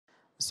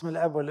بسم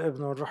الاب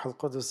والابن والروح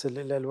القدس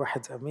الاله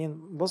الواحد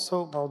امين.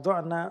 بصوا،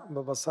 موضوعنا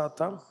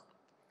ببساطه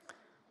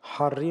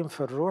حارين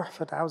في الروح،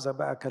 فانا عاوزه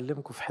بقى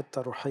اكلمكم في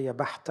حته روحيه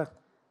بحته.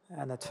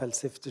 انا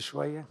اتفلسفت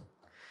شويه،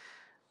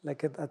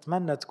 لكن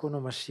اتمنى تكونوا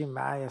ماشيين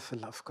معايا في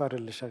الافكار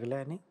اللي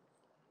شغلاني.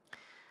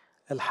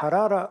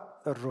 الحراره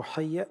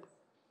الروحيه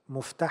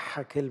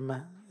مفتاحها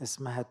كلمه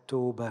اسمها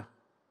التوبه،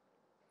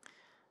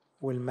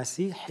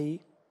 والمسيحي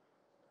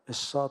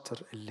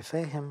الشاطر اللي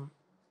فاهم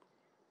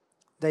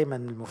دايما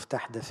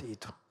المفتاح ده في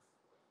ايده.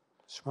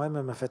 مش مهم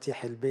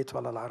مفاتيح البيت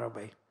ولا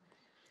العربيه،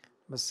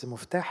 بس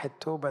مفتاح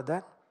التوبة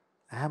ده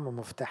أهم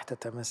مفتاح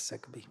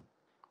تتمسك بيه.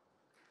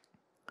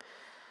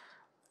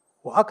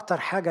 وأكتر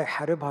حاجة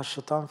يحاربها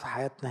الشيطان في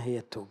حياتنا هي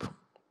التوبة.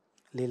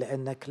 ليه؟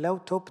 لأنك لو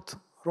تبت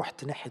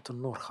رحت ناحية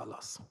النور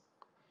خلاص.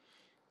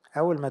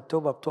 أول ما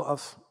التوبة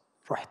بتقف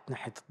رحت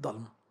ناحية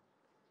الضلمة،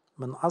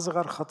 من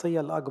أصغر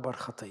خطية لأكبر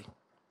خطية.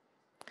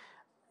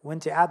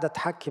 وانت قاعدة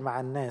تحكي مع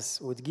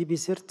الناس وتجيبي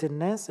سيرة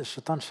الناس،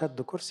 الشيطان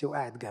شد كرسي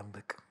وقاعد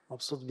جنبك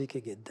مبسوط بيكي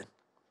جدا.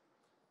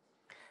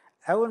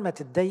 أول ما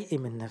تتضايقي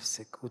من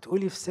نفسك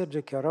وتقولي في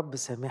سرك يا رب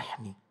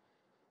سامحني،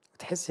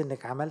 وتحسي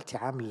انك عملتي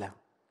عملة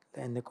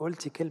لأنك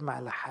قلتي كلمة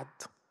على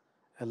حد،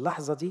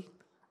 اللحظة دي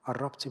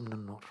قربتي من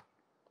النور،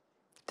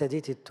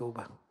 ابتديتي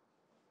التوبة.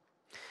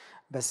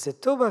 بس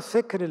التوبة في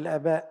فكر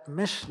الآباء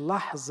مش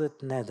لحظة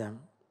ندم،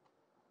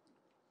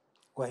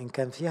 وإن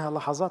كان فيها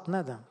لحظات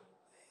ندم،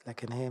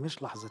 لكن هي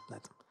مش لحظة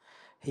ندم،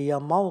 هي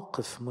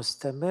موقف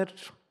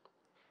مستمر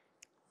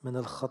من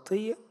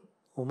الخطية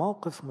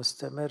وموقف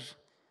مستمر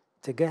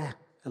تجاه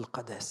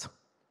القداسة.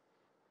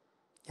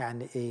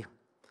 يعني إيه؟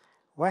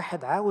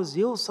 واحد عاوز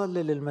يوصل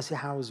للي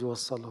المسيح عاوز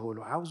يوصله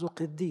له، عاوزه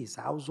قديس،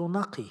 عاوزه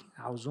نقي،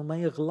 عاوزه ما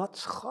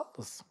يغلطش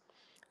خالص،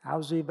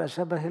 عاوزه يبقى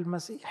شبه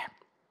المسيح.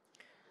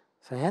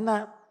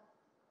 فهنا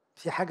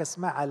في حاجة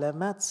اسمها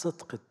علامات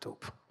صدق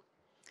التوبة،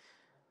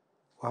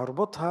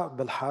 وهربطها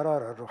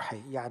بالحرارة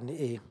الروحية. يعني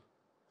ايه؟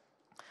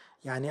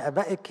 يعني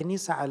اباء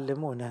الكنيسة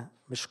علمونا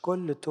مش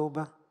كل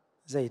توبة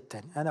زي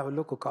التاني. انا اقول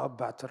لكم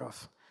كأب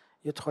اعتراف،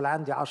 يدخل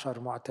عندي 10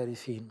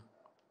 معترفين،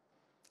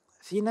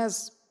 في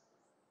ناس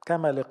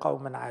كما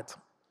لقوم عادة،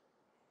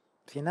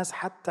 في ناس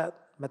حتى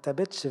ما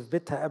تابتش في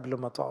بيتها قبل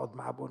ما تقعد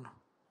مع ابونا،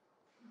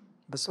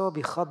 بس هو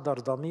بيخدر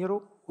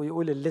ضميره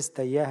ويقول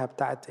الليستة اياها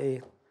بتاعت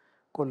ايه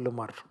كل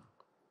مرة.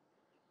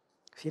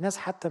 في ناس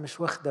حتى مش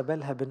واخدة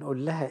بالها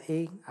بنقول لها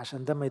ايه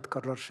عشان ده ما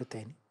يتكررش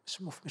تاني.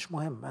 مش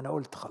مهم، انا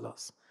قلت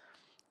خلاص.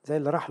 زي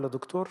اللي راح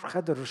لدكتور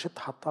خد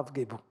الروشته حطها في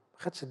جيبه، ما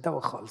خدش الدواء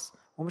خالص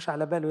ومش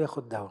على باله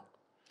ياخد دواء.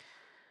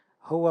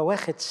 هو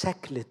واخد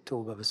شكل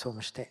التوبة بس هو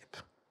مش تائب،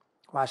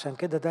 وعشان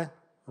كده ده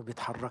ما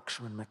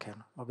بيتحركش من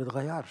مكانه، ما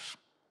بيتغيرش،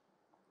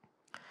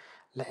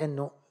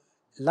 لأنه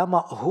لا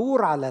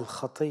مقهور على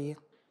الخطية،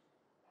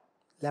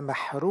 لا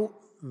محروق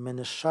من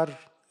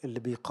الشر اللي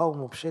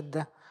بيقاومه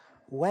بشدة،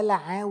 ولا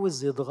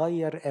عاوز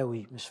يتغير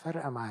قوي، مش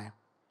فارقة معاه.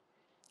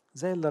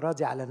 زي اللي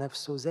راضي على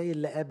نفسه، زي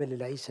اللي قابل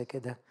العيشة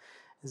كده،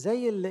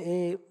 زي اللي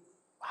ايه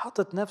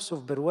حاطط نفسه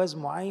في برواز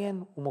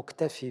معين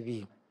ومكتفي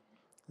بيه.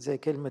 زي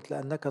كلمة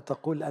لأنك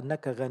تقول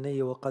أنك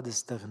غني وقد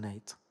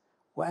استغنيت،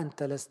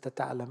 وأنت لست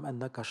تعلم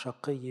أنك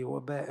شقي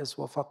وبائس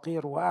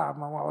وفقير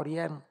وأعمى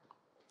وعريان.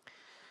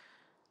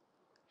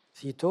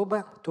 في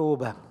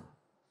توبة.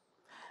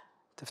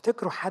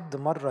 تفتكروا حد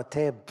مرة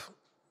تاب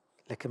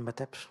لكن ما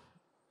تابش؟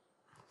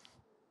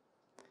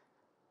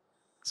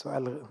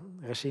 سؤال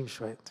غشيم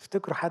شوية.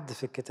 تفتكروا حد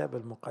في الكتاب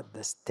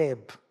المقدس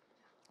تاب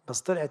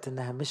بس طلعت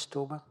إنها مش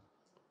توبة؟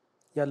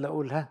 يلا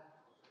قولها.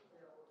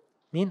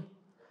 مين؟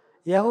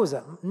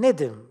 يهوذا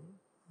ندم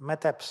ما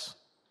تابش،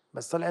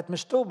 بس طلعت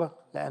مش توبة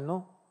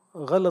لأنه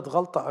غلط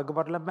غلطة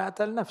أكبر لما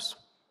قتل نفسه.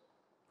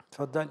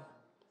 اتفضل.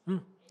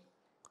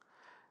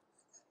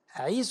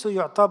 عيسو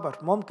يعتبر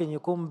ممكن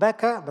يكون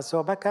بكى، بس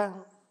هو بكى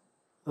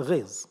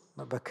غيظ،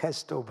 ما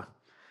بكاش توبة.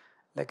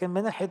 لكن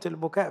من ناحية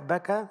البكاء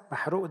بكى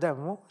محروق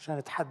دمه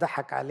عشان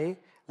ضحك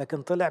عليه،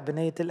 لكن طلع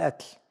بنية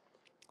القتل،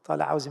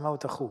 طلع عاوز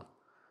يموت أخوه.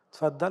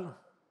 اتفضل.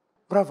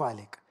 برافو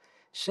عليك.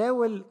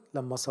 شاول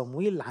لما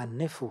صمويل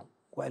عنفه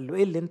وقال له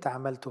ايه اللي انت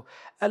عملته،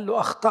 قال له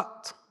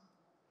اخطأت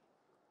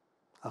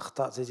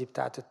زي دي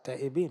بتاعت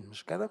التائبين،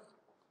 مش كده؟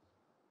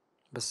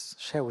 بس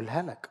شاول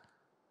هلك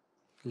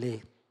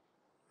ليه؟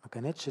 ما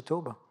كانتش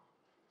توبة،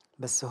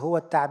 بس هو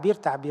التعبير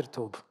تعبير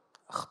توبة.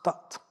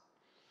 اخطأت،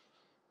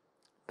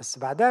 بس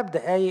بعدها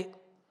بدقايق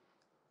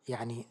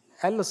يعني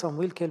قال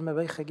لصمويل كلمة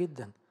بايخة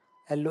جدا،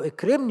 قال له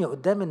اكرمني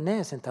قدام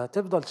الناس، انت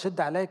هتفضل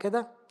تشد عليا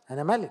كده؟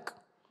 انا ملك.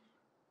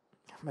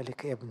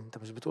 ملك ايه يا ابني؟ انت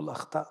مش بتقول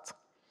اخطأت؟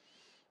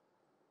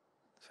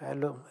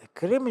 فقال له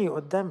اكرمني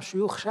قدام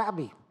شيوخ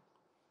شعبي.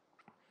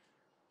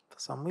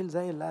 فصمويل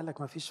زي اللي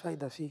قالك ما فيش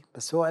فايدة فيه،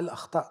 بس هو قال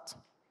اخطأت.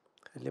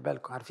 خلي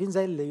بالكم، عارفين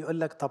زي اللي يقول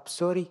لك طب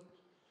سوري؟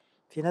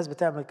 في ناس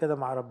بتعمل كده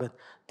مع ربنا،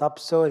 طب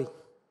سوري،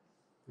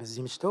 بس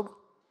دي مش توبة.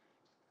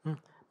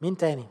 مين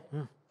تاني؟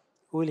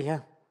 قولي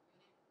ها.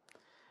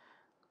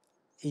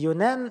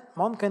 يونان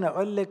ممكن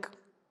اقول لك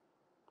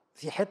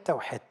في حتة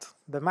وحتة.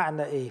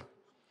 بمعنى ايه؟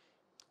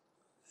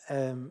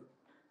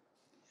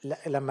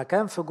 لما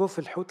كان في جوف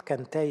الحوت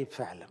كان تايب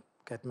فعلا،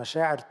 كانت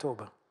مشاعر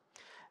توبة.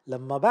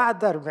 لما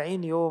بعد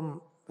 40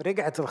 يوم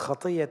رجعت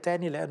الخطية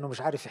تاني لأنه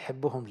مش عارف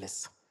يحبهم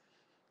لسه،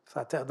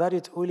 فتقدري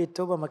تقولي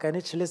التوبة ما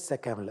كانتش لسه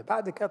كاملة.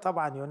 بعد كده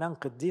طبعا يونان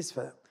قديس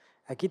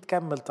فأكيد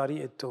كمل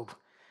طريق التوبة،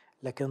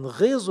 لكن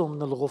غيظه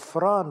من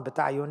الغفران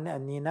بتاع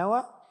يونان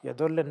نينوى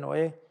يدل انه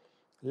ايه؟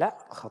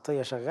 لا،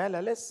 الخطية شغالة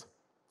لسه.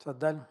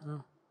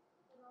 اتفضلي.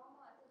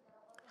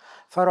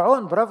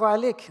 فرعون، برافو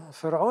عليك.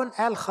 فرعون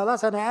قال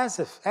خلاص انا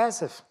اسف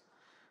اسف،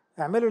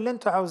 اعملوا اللي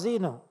انتوا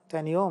عاوزينه.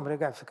 تاني يوم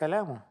رجع في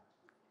كلامه.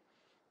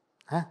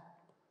 ها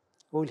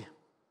قولي.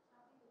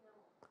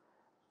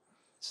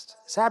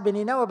 شعب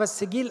نينوى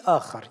بس جيل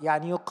اخر،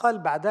 يعني يقال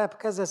بعدها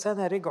بكذا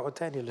سنة رجعوا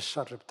تاني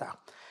للشر بتاعهم.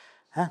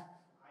 ها،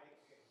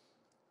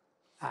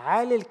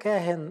 عالي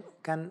الكاهن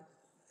كان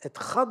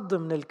اتخض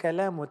من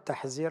الكلام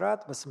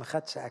والتحذيرات بس ما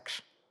خدش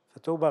اكشن،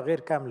 فتوبة غير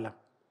كاملة.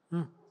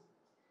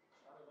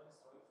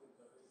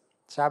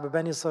 شعب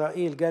بني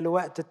إسرائيل جاله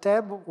وقت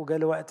تاب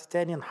وجاله وقت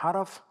تاني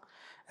انحرف.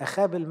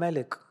 أخاب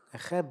الملك،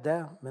 أخاب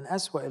ده من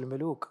أسوأ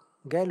الملوك،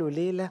 جاله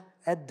ليلة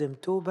قدم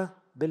توبة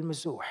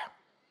بالمسوح،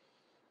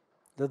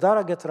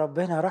 لدرجة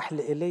ربنا راح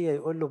لإيليا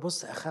يقول له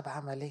بص أخاب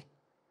عمل إيه،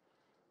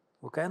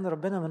 وكأن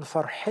ربنا من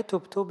فرحته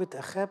بتوبة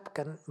أخاب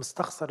كان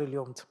مستخسر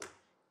اليوم ده،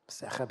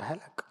 بس أخاب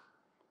هلك.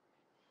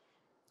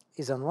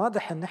 إذا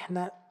واضح إن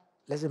إحنا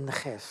لازم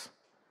نخاف.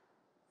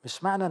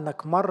 مش معنى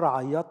إنك مرة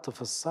عيطت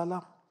في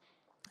الصلاة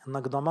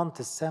إنك ضمنت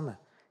السماء،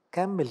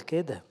 كمل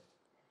كده.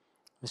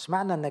 مش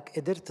معنى انك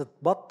قدرت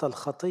تبطل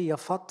خطية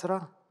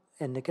فترة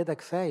ان كده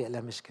كفاية،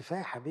 لا مش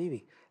كفاية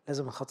حبيبي،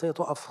 لازم الخطية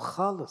تقف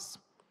خالص،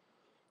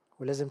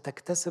 ولازم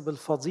تكتسب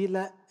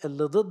الفضيلة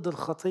اللي ضد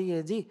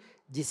الخطية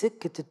دي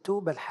سكة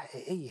التوبة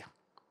الحقيقية.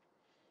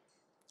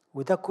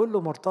 وده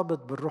كله مرتبط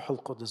بالروح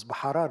القدس،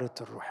 بحرارة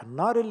الروح،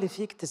 النار اللي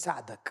فيك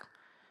تساعدك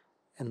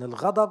ان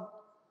الغضب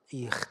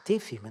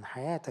يختفي من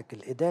حياتك،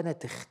 الإدانة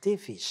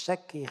تختفي،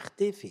 الشك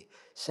يختفي،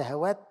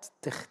 الشهوات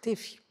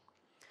تختفي،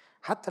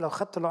 حتى لو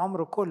خدت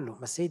العمر كله.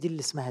 بس هي دي اللي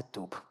اسمها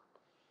التوبة،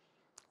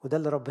 وده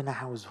اللي ربنا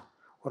عاوزه،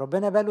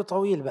 وربنا باله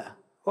طويل بقى.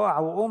 اقع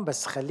وقوم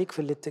بس خليك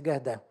في الاتجاه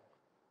ده.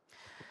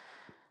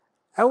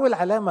 أول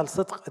علامة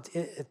لصدق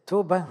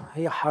التوبة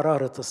هي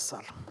حرارة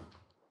الصلاة.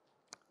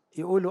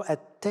 يقولوا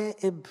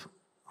التائب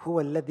هو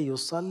الذي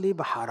يصلي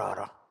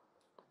بحرارة.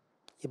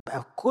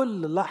 يبقى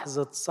كل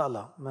لحظة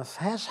صلاة ما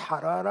فيهاش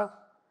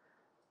حرارة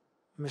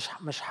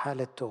مش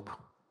حالة توبة.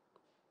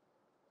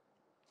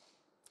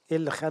 ايه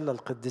اللي خلى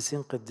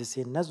القديسين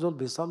قديسين؟ الناس دول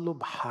بيصلوا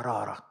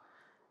بحرارة.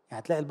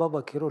 يعني تلاقي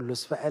البابا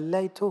كيرلس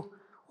فقليته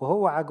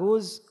وهو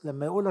عجوز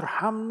لما يقول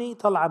ارحمني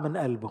طالعة من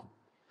قلبه.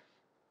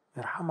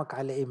 يرحمك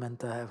على ايه؟ ما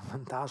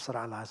انت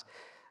 10/10،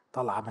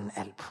 طالعة من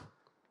قلبه.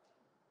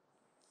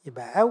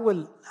 يبقى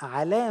اول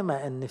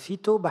علامة ان في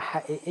توبة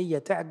حقيقية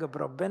تعجب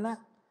ربنا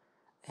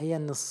هي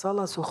ان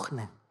الصلاة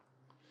سخنة.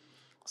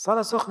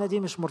 الصلاة سخنة دي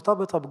مش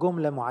مرتبطة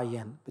بجملة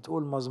معينة،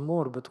 بتقول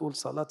مزمور، بتقول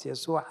صلاة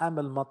يسوع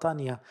عامل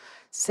مطانية،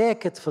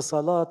 ساكت في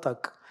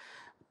صلاتك،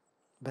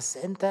 بس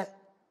انت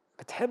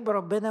بتحب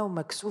ربنا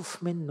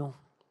ومكسوف منه،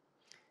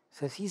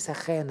 ففي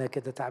سخانة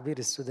كده. تعبير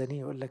السوداني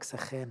يقول لك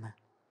سخانة،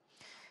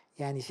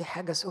 يعني في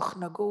حاجة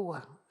سخنة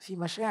جوه، في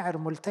مشاعر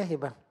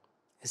ملتهبة.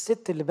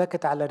 الست اللي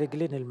بكت على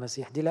رجلين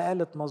المسيح دي لا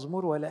قالت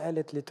مزمور ولا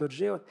قالت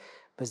ليتورجية،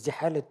 بس دي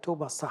حالة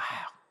توبة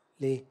صح.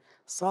 ليه؟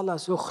 صلاة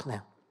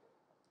سخنة،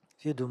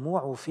 في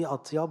دموع وفي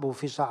أطياب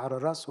وفي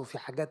شعر راس وفي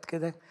حاجات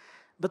كده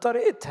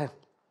بطريقتها،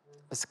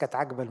 بس كانت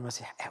عاجبة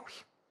المسيح قوي.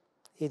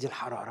 هي دي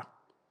الحرارة،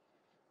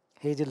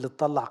 هي دي اللي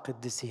تطلع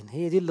قديسين،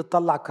 هي دي اللي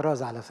تطلع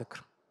كراز. على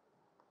فكرة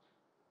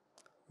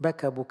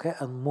بكى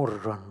بكاء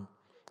مرا،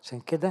 عشان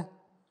كده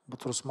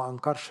بطرس ما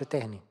أنكرش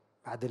تاني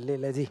بعد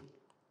الليلة دي.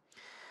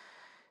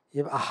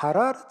 يبقى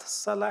حرارة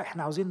الصلاة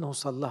احنا عاوزين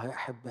نوصل لها يا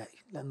أحبائي،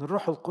 لأن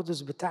الروح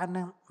القدس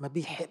بتاعنا ما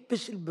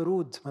بيحبش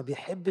البرود، ما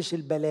بيحبش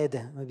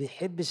البلادة، ما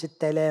بيحبش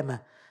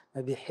التلامة،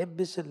 ما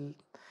بيحبش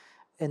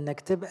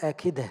إنك تبقى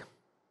كده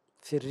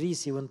في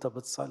الريسي وانت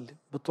بتصلي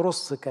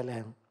بترص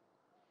كلام.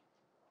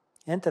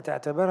 انت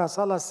تعتبرها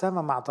صلاة،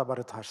 السماء ما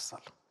اعتبرتهاش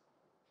صلاة.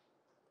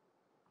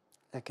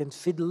 لكن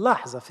في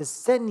اللحظة، في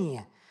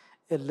الثانية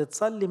اللي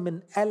تصلي من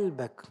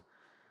قلبك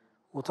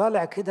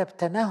وطالع كده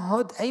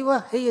بتنهد،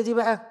 أيوة هي دي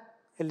بقى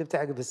اللي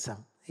بتعجب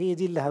السماء، هي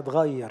دي اللي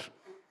هتغير،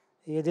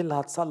 هي دي اللي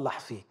هتصلح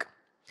فيك.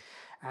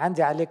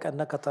 عندي عليك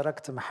أنك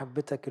تركت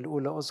محبتك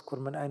الأولى، أذكر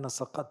من أين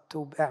سقطت،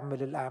 توب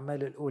اعمل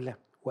الأعمال الأولى،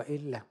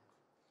 وإلا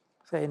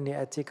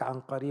فإني أتيك عن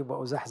قريب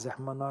وأزحزح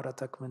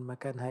منارتك من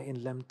مكانها إن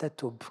لم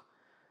تتب.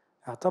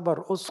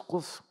 اعتبر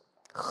أسقف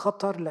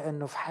خطر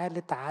لأنه في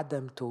حالة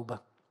عدم توبة.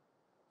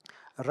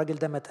 الراجل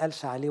ده ما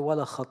تقالش عليه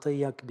ولا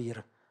خطية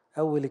كبيرة،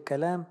 أول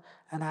الكلام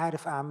أنا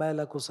عارف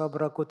أعمالك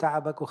وصبرك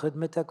وتعبك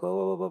وخدمتك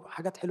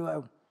حاجات حلوة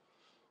أوي.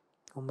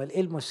 أمال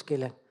إيه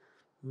المشكلة؟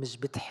 مش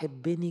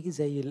بتحبني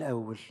زي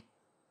الأول،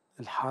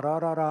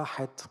 الحرارة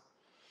راحت،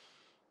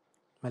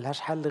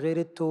 ملهاش حل غير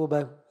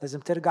التوبة، لازم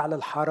ترجع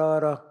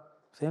للحرارة.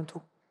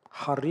 فهمتوا؟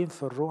 حارين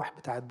في الروح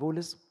بتاعت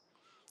بولس،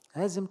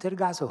 لازم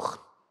ترجع سخن.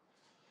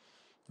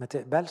 ما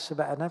تقبلش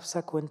بقى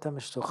نفسك وانت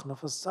مش سخن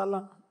في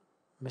الصلاة،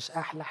 مش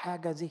أحلى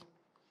حاجة دي،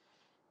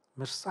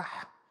 مش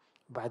صح.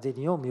 وبعدين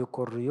يوم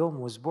يكر يوم،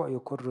 واسبوع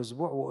يكر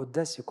اسبوع،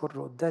 وقداس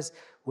يكر قداس،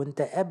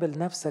 وانت قابل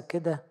نفسك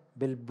كده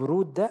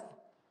بالبرود ده،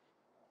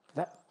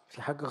 لا،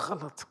 في حاجة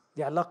غلط.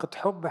 دي علاقة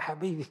حب يا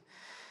حبيبي.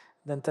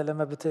 ده انت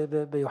لما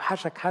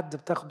بيوحشك حد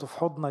بتاخده في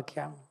حضنك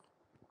يعني.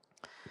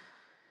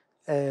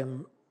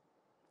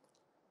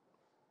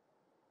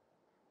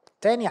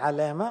 تاني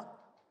علامة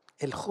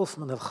الخوف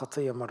من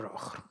الخطية مرة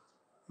أخرى.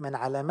 من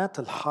علامات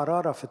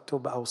الحرارة في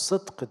التوبة أو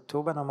صدق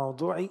التوبة، أنا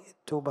موضوعي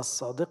التوبة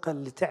الصادقة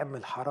اللي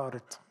تعمل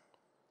حرارة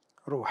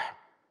روح.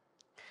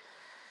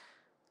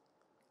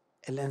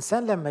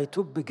 الإنسان لما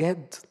يتوب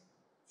بجد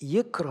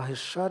يكره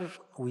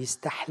الشر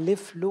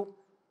ويستحلف له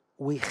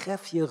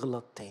ويخاف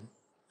يغلط تاني،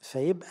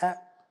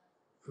 فيبقى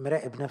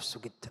مراقب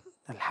نفسه جدا.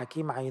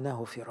 الحكيم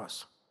عيناه في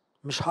راسه،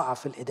 مش هقع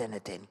في الإدانة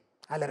تاني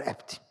على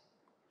رقبتي.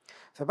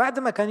 فبعد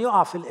ما كان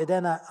يقع في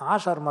الإدانة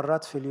 10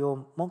 مرات في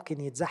اليوم،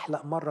 ممكن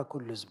يتزحلق مرة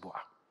كل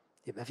أسبوع،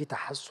 يبقى في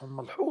تحسن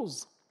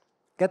ملحوظ.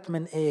 جت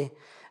من إيه؟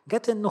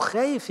 جت إنه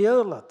خايف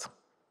يغلط،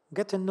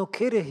 جت إنه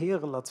كره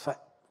يغلط،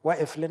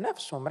 فواقف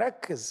لنفسه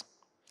مركز.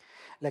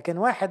 لكن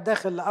واحد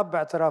داخل لأب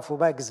اعترافه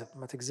بكذب،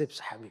 ما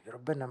تكذبش حبيبي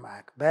ربنا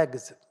معاك،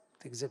 بكذب، ما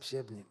تكذبش يا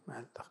ابني،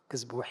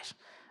 كذب وحش،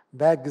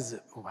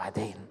 بكذب،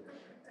 وبعدين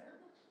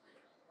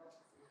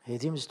هي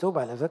دي مش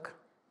توبة على فكرة،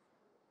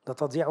 ده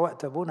تضييع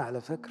وقت أبونا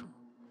على فكرة.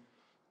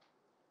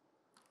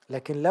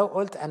 لكن لو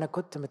قلت أنا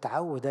كنت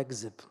متعود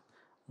أكذب،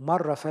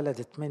 مرة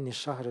فلتت مني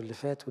الشهر اللي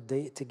فات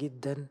واتضايقت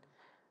جدا،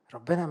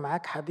 ربنا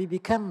معاك حبيبي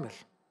كمل،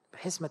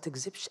 بحيث ما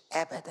تكذبش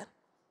أبدا،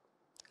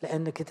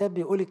 لأن الكتاب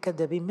بيقول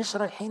الكذابين مش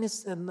رايحين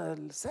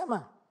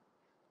السماء،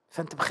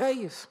 فأنت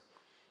بخايف.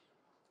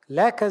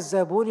 لا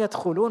كذابون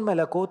يدخلون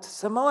ملكوت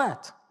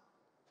السماوات.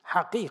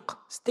 حقيقة،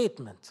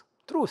 ستيتمنت،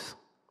 تروث.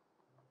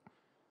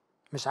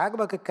 مش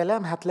عاجبك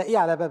الكلام هتلاقيه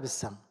على باب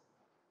السماء،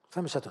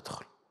 فمش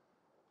هتدخل،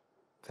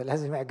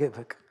 فلازم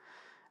يعجبك.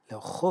 لو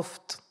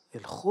خفت،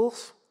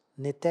 الخوف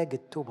نتاج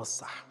التوبة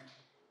الصح.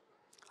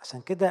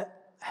 عشان كده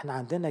احنا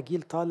عندنا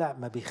جيل طالع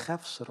ما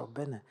بيخافش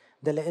ربنا،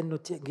 ده لأنه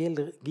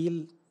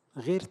جيل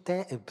غير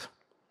تائب.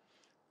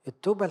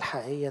 التوبة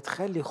الحقيقية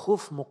تخلي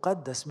خوف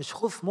مقدس، مش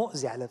خوف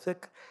مؤذي على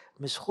فكرة،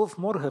 مش خوف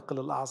مرهق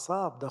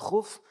للأعصاب، ده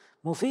خوف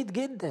مفيد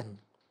جدا،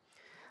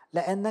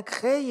 لأنك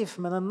خايف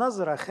من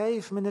النظرة،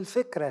 خايف من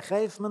الفكرة،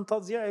 خايف من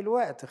تضييع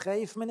الوقت،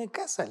 خايف من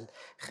الكسل،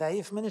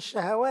 خايف من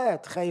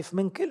الشهوات، خايف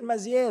من كلمة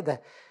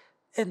زيادة.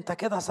 انت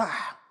كده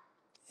صح،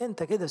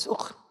 انت كده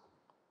سخن،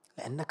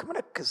 لأنك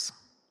مركز.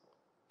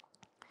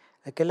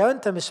 لكن لو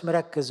انت مش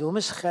مركز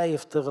ومش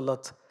خايف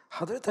تغلط،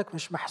 حضرتك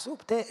مش محسوب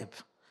تائب.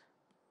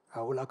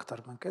 أقول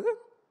أكتر من كده،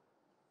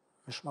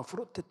 مش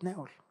مفروض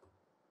تتناول،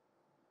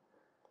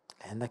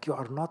 لأنك you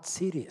are not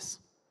serious.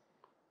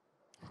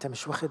 انت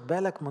مش واخد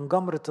بالك من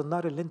جمرة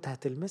النار اللي انت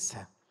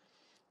هتلمسها.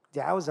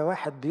 دي عاوزة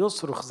واحد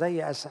بيصرخ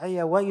زي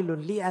أشعية: ويل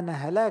لي أنا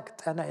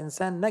هلكت، أنا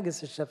إنسان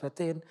نجس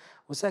الشفتين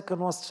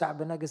وساكن وسط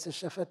شعب نجس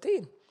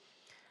الشفتين.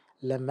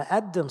 لما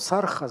قدم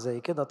صرخة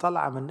زي كده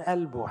طالعة من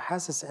قلبه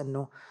وحاسس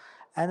أنه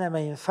أنا ما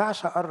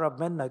ينفعش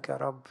أقرب منك يا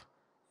رب،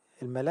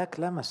 الملاك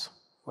لمسه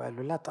وقال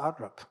له لا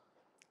تقرب،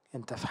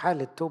 أنت في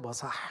حالة توبة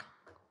صح،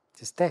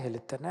 تستاهل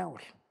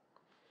التناول.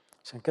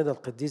 عشان كده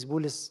القديس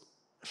بولس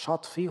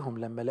شاط فيهم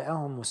لما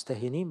لقاهم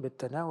مستهينين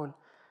بالتناول،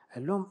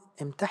 قال لهم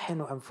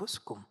امتحنوا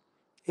أنفسكم،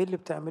 إيه اللي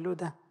بتعملوه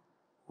ده؟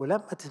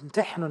 ولما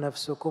تمتحنوا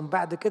نفسكم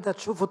بعد كده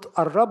تشوفوا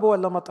تقربوا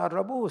ولا ما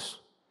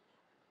تقربوش.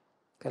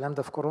 الكلام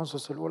ده في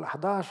كورنثوس الأولى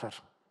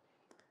 11.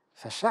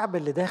 فالشعب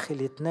اللي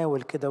داخل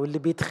يتناول كده واللي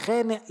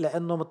بيتخانق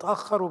لأنه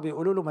متأخر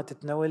وبيقولوا له ما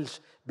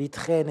تتناولش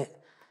بيتخانق،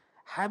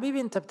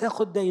 حبيبي انت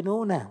بتاخد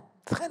دينونة،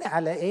 تتخانق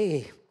على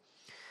ايه؟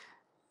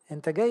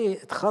 انت جاي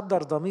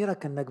تخدر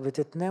ضميرك انك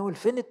بتتناول،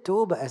 فين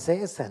التوبة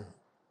اساسا؟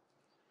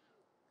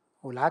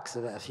 والعكس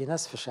بقى، في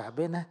ناس في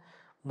شعبنا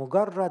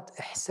مجرد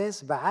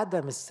احساس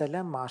بعدم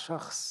السلام مع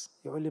شخص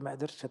يقول لي ما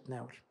قدرتش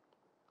اتناول،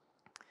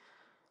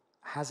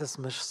 حاسس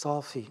مش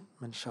صافي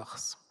من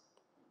شخص،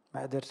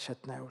 ما قدرتش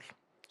اتناول.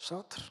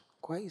 شاطر،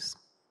 كويس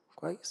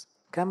كويس،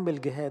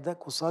 كمل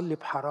جهادك وصلي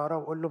بحرارة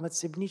وقول له ما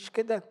تسيبنيش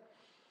كده،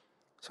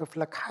 شوف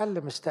لك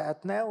حل، مش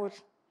اتناول.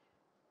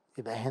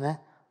 يبقى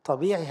هنا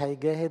طبيعي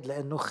هيجاهد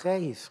لأنه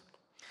خايف.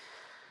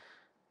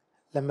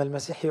 لما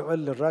المسيح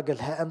يقول للراجل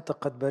ها أنت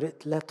قد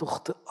برئت لا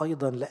تخطئ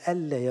أيضا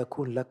لئلا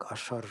يكون لك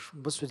أشر،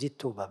 بصوا دي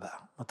التوبة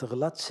بقى، ما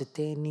تغلطش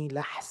تاني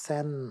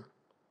لحسن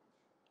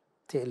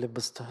تقلب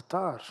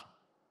باستهتار.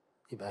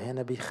 يبقى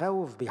هنا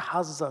بيخوف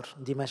بيحذر،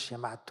 دي ماشية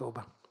مع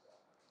التوبة.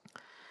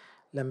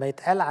 لما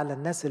يتقال على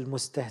الناس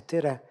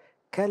المستهترة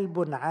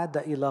كلب عاد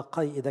إلى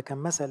قيء، ده كان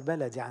مثل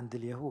بلدي عند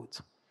اليهود،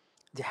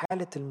 دي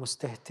حالة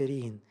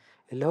المستهترين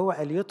اللي هو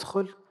قال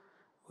يدخل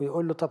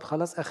ويقول له طب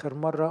خلاص آخر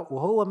مرة،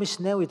 وهو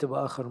مش ناوي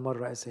تبقى آخر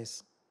مرة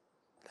أساس.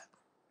 لا،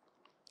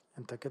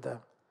 أنت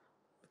كده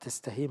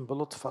بتستهين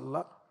بلطف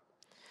الله.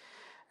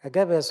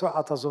 أجاب يسوع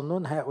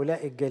أتظنون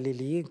هؤلاء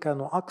الجليليين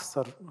كانوا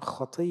أكثر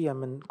خطية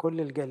من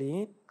كل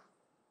الجليليين؟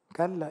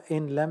 كلا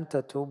إن لم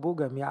تتوبوا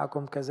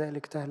جميعكم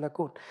كذلك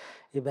تهلكون.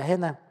 يبقى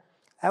هنا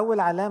أول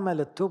علامة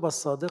للتوبة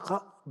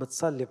الصادقة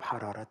بتصلي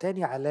بحرارة،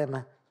 تاني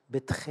علامة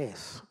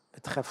بتخاف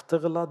بتخاف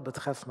تغلط،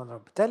 بتخاف من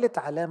رب. تالت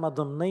علامة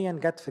ضمنيا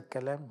جت في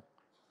الكلام،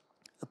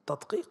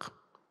 التدقيق.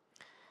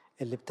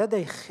 اللي ابتدى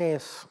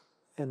يخاف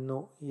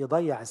انه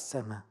يضيع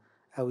السماء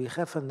او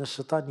يخاف ان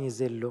الشيطان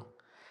يذله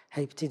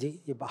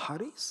هيبتدي يبقى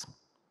حريص.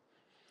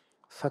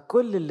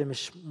 فكل اللي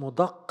مش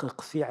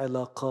مدقق في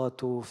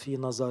علاقاته، في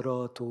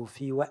نظراته،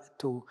 في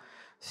وقته،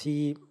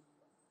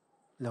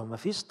 لو ما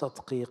فيش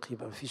تدقيق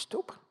يبقى ما فيش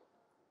توبة.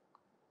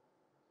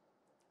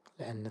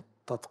 لأن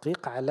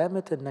التدقيق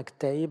علامة إنك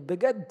تايب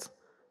بجد،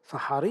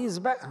 فحريص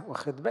بقى،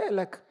 واخد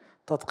بالك.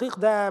 التدقيق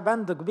ده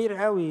بند كبير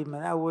قوي،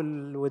 من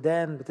أول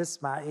ودان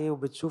بتسمع إيه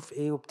وبتشوف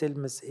إيه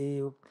وبتلمس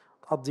إيه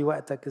وبتقضي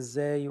وقتك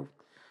إزاي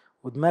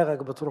ودماغك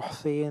بتروح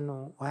فين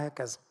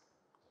وهكذا.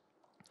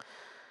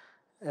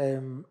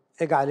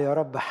 اجعل يا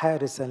رب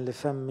حارسا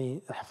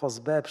لفمي، احفظ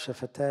باب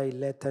شفتاي،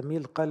 لا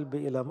تميل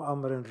قلبي إلى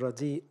أمر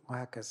رديء،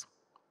 وهكذا.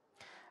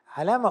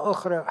 علامة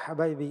أخرى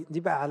حبايبي، دي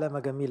بقى علامة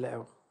جميلة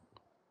قوي.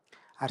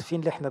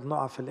 عارفين ليه احنا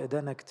بنقع في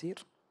الإدانة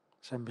كتير؟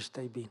 عشان مش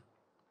تايبين.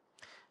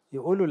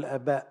 يقولوا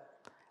الآباء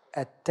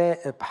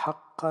التائب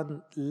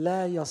حقا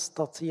لا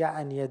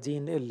يستطيع أن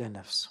يدين إلا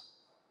نفسه.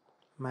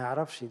 ما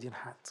يعرفش يدين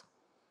حد،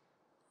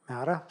 ما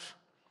يعرفش،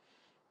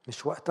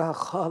 مش وقتها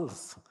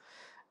خالص.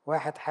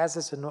 واحد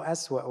حاسس انه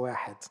أسوأ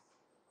واحد،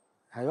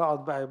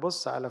 هيقعد بقى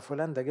يبص على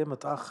فلان ده جه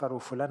متأخر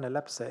وفلانة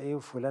لابسة ايه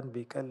وفلان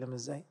بيكلم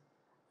ازاي.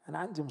 انا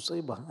عندي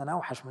مصيبة، انا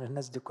اوحش من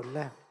الناس دي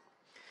كلها.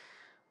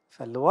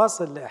 فاللي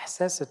واصل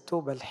لإحساس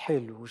التوبة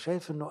الحلو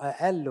وشايف انه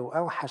اقل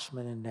واوحش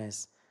من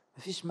الناس،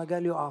 مفيش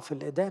مجال يقع في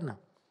الإدانة.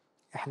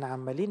 احنا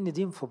عمالين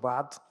ندين في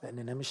بعض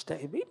لاننا مش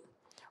تائبين،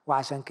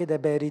 وعشان كده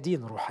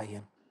باردين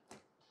روحيا،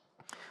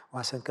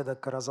 وعشان كده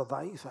الكرازة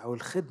ضعيفة او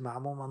الخدمة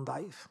عموما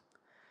ضعيفة.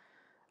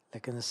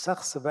 لكن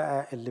الشخص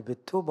بقى اللي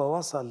بالتوبة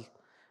وصل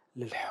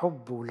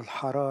للحب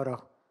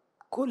وللحرارة،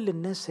 كل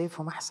الناس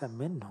شايفهم أحسن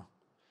منه،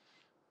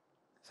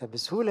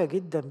 فبسهولة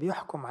جدا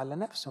بيحكم على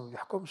نفسه، ما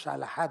بيحكمش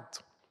على حد.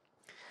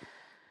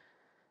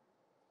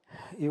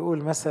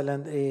 يقول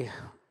مثلا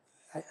إيه،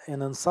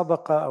 إن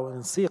انسبق أو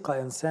إن سيق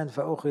إنسان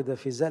فأخذ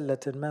في زلة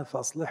ما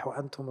فأصلحوا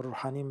أنتم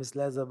الروحانيين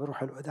مثل هذا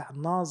بروح الوداع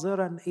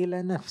ناظرا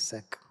إلى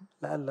نفسك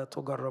لئلا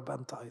تجرب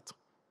أنت أيضا.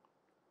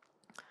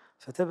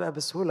 فتبقى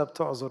بسهولة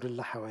بتعذر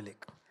اللي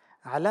حواليك.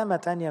 علامة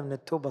تانية من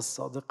التوبة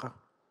الصادقة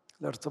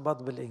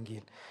الارتباط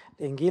بالإنجيل.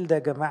 الإنجيل ده يا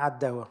جماعة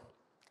الدواء.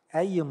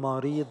 أي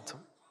مريض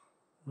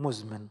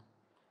مزمن،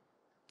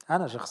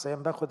 أنا شخصيا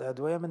باخد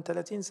أدوية من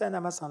 30 سنة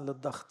مثلا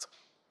للضغط،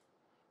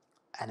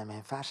 أنا ما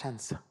ينفعش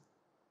أنسى،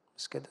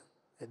 مش كده؟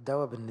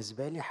 الدواء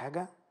بالنسبة لي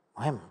حاجة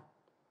مهمة.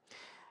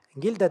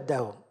 الإنجيل ده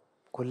الدواء.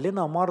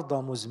 كلنا مرضى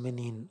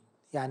مزمنين.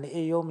 يعني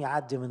إيه يوم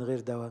يعدي من غير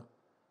دواء؟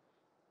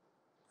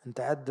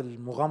 أنت قد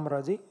المغامرة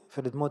دي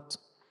فرد موت،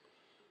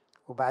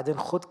 وبعدين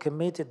خد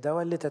كمية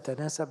الدواء اللي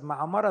تتناسب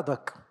مع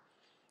مرضك.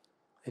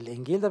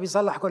 الإنجيل ده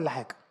بيصلح كل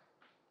حاجة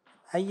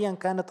أيا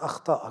كانت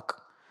أخطائك.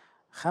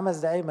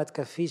 5 دقايق ما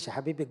تكفيش يا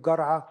حبيبي،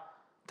 الجرعة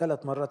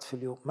 3 مرات في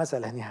اليوم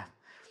مثلا يعني.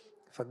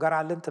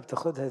 فالجرعة اللي انت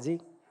بتاخدها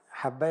دي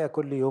حباية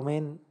كل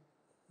يومين.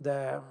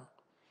 ده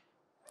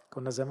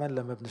كنا زمان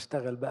لما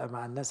بنشتغل بقى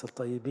مع الناس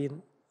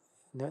الطيبين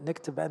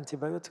نكتب انتي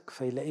بايوتك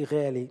فيلاقيه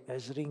غالي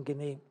 20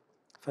 جنيه،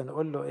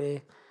 فنقول له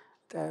ايه،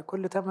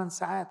 كل 8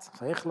 ساعات،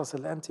 فيخلص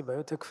الانتي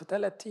بايوتك في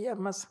 3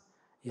 ايام مثلا،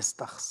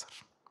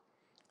 يستخسر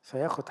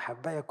فياخد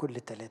حباية كل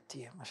 3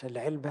 ايام عشان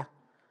العلبة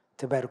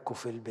تباركه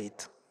في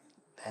البيت،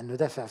 لأنه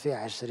دافع فيها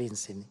 20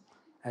 سنة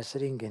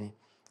 20 جنيه.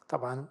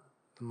 طبعا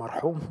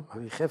المرحوم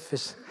ما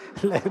بيخفش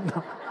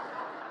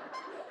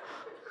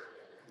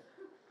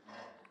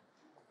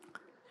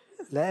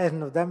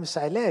لأنه ده مش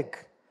علاج،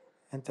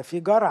 أنت في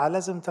جرعة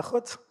لازم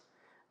تاخدها.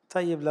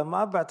 طيب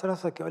لما أب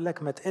اعترافك يقول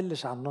لك ما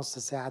تقلش عن نص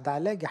ساعة، ده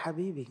علاج يا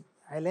حبيبي،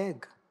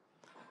 علاج.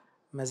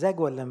 مزاج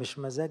ولا مش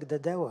مزاج، ده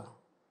دواء.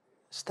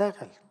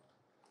 اشتغل.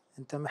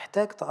 أنت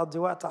محتاج تقضي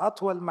وقت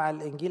أطول مع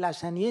الإنجيل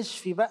عشان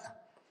يشفي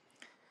بقى.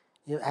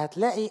 يبقى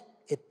هتلاقي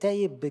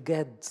التايب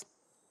بجد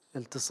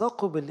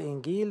التصاقه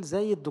بالإنجيل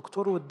زي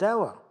الدكتور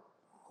والدواء،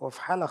 هو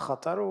في حالة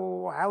خطر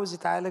وعاوز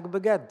يتعالج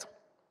بجد.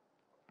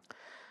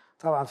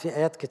 طبعا في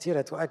آيات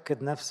كتيرة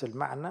تؤكد نفس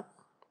المعنى.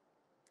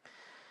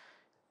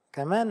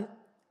 كمان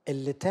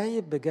اللي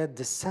تايب بجد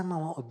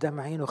السما قدام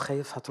عينه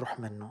خايف هتروح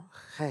منه،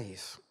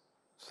 خايف،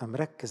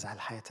 فمركز على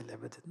الحياة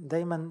الأبدية،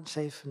 دايما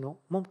شايف انه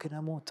ممكن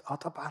أموت.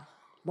 طبعا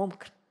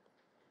ممكن.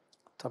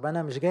 طب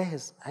أنا مش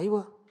جاهز،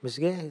 أيوة مش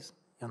جاهز،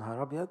 يا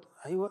نهار أبيض،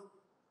 أيوة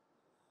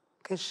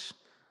كش،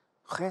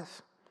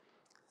 خاف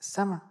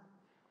السما.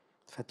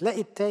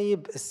 فتلاقي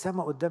التايب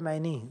السما قدام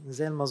عينيه،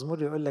 زي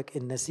المزمور يقول لك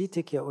إن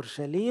نسيتك يا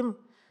أورشليم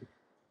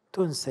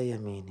تنسى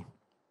يميني.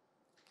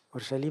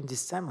 أورشليم دي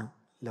السما،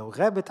 لو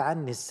غابت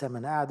عني السما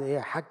أنا قاعد إيه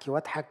أحكي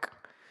وأضحك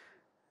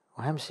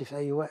وهمشي في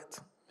أي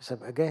وقت، مش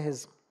هبقى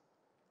جاهز.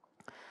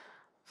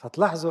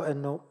 فتلاحظوا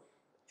أنه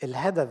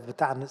الهدف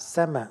بتاع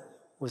السما،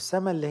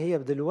 والسما اللي هي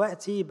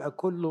دلوقتي يبقى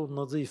كله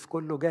نظيف،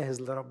 كله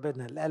جاهز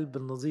لربنا. القلب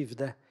النظيف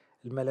ده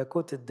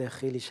الملكوت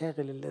الداخلي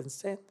شاغل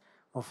الإنسان،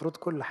 مفروض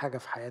كل حاجة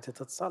في حياتي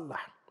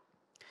تتصلح.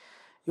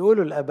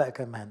 يقولوا الآباء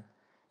كمان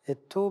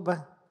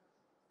التوبة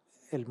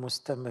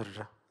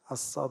المستمرة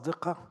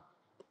الصادقة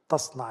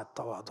تصنع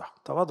التواضع.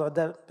 التواضع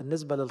ده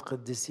بالنسبة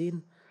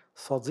للقديسين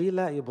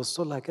فضيلة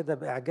يبصوا لها كده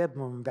بإعجاب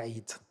من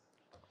بعيد.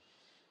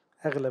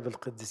 أغلب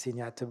القديسين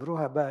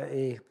يعتبروها بقى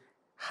إيه،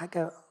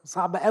 حاجة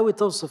صعبة قوي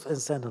توصف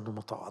إنسان إنه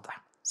متواضع.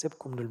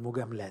 سيبكم من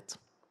المجاملات،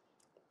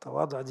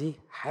 التواضع دي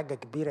حاجة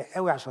كبيرة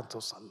قوي عشان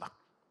توصل لها.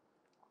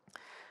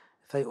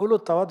 فيقولوا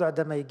التواضع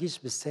ده ما يجيش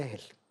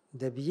بالساهل،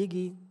 ده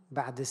بيجي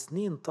بعد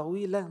سنين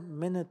طويلة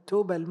من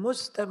التوبة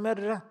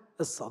المستمرة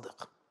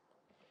الصادقة.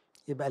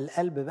 يبقى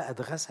القلب بقى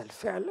اتغسل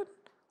فعلا،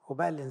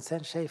 وبقى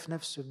الإنسان شايف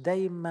نفسه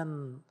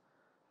دايما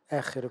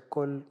آخر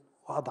الكل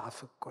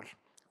وأضعف الكل،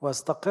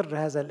 واستقر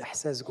هذا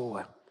الإحساس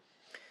جواه.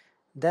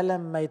 ده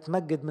لما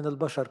يتمجد من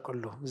البشر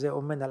كلهم زي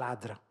أمنا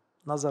العذراء،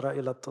 نظر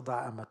إلى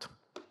اتضاع أمته،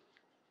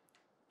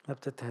 ما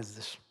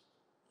بتتهزش،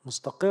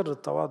 مستقر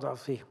التواضع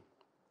فيه.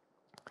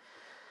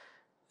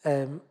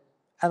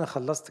 أنا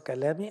خلصت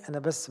كلامي، أنا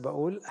بس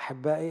بقول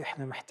أحبائي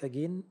إحنا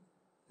محتاجين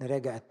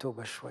نراجع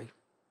التوبة شوي،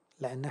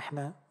 لأن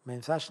إحنا ما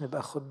ينفعش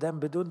نبقى خدام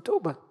بدون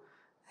توبة.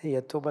 هي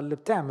التوبة اللي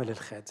بتعمل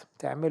الخادم،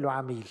 تعمله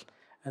عميل.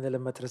 أنا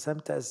لما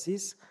اترسمت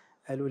قسيس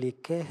قالوا لي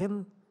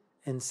كاهن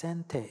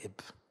إنسان تائب.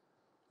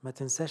 ما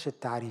تنساش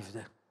التعريف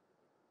ده،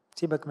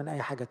 سيبك من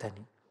أي حاجة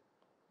تانية.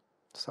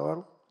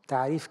 تصوروا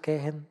تعريف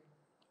كاهن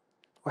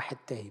واحد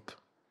تائب،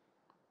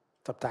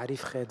 طب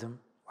تعريف خادم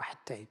واحد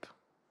تائب،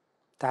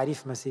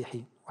 تعريف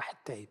مسيحي واحد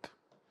تائب.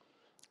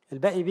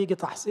 الباقي بيجي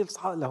تحصيل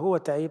صحيح. لو هو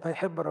تائب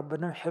هيحب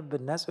ربنا ويحب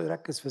الناس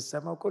ويركز في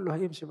السماء وكله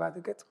هيمشي بعد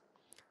كده.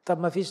 طب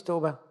ما فيش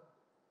توبة،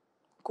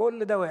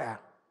 كل ده وقع،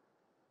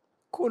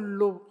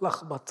 كله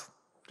لخبط،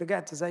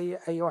 رجعت زي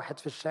أي واحد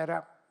في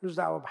الشارع مش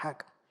دعوة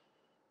بحاجة.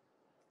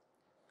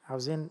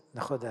 عاوزين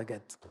ناخدها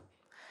جد.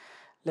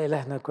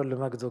 لإلهنا كل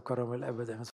مجد وكرم الأبد.